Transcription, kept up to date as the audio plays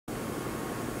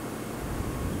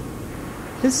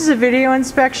This is a video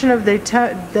inspection of the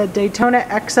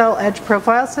Daytona XL Edge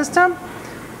profile system.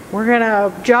 We're going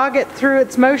to jog it through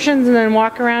its motions and then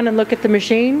walk around and look at the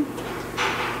machine.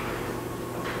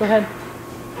 Go ahead.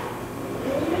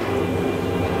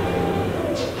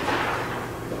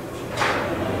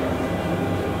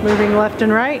 Moving left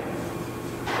and right.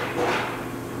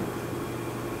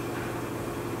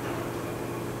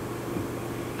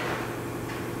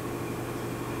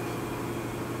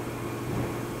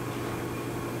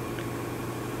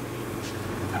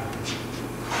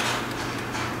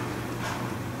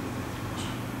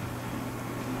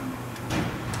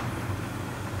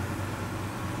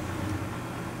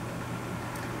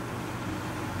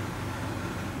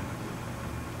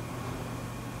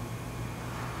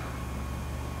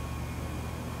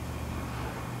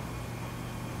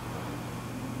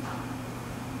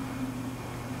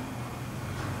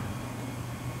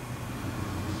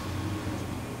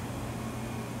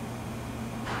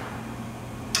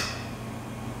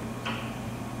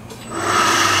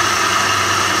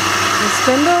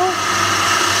 Spindle.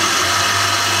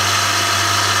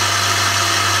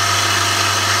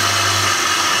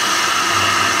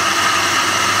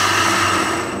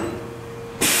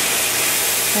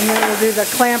 And then we'll do the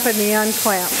clamp and the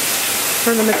unclamp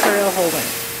for the material holding.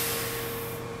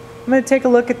 I'm going to take a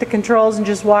look at the controls and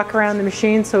just walk around the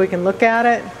machine so we can look at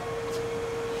it.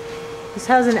 This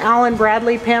has an Allen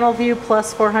Bradley panel view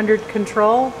plus 400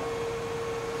 control.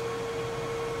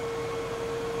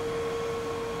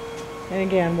 And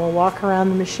again, we'll walk around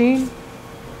the machine.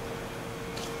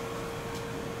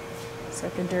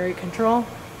 Secondary control.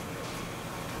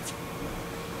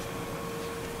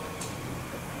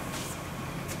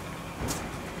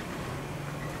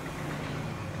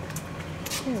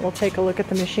 Okay, we'll take a look at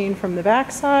the machine from the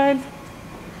back side.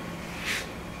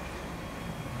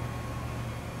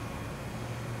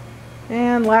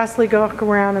 And lastly, go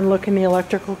around and look in the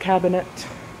electrical cabinet.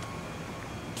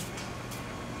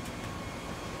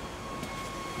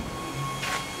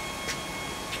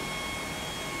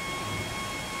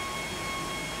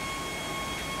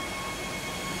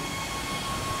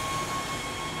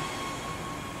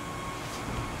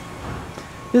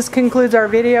 This concludes our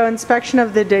video inspection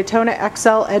of the Daytona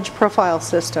XL Edge profile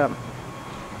system.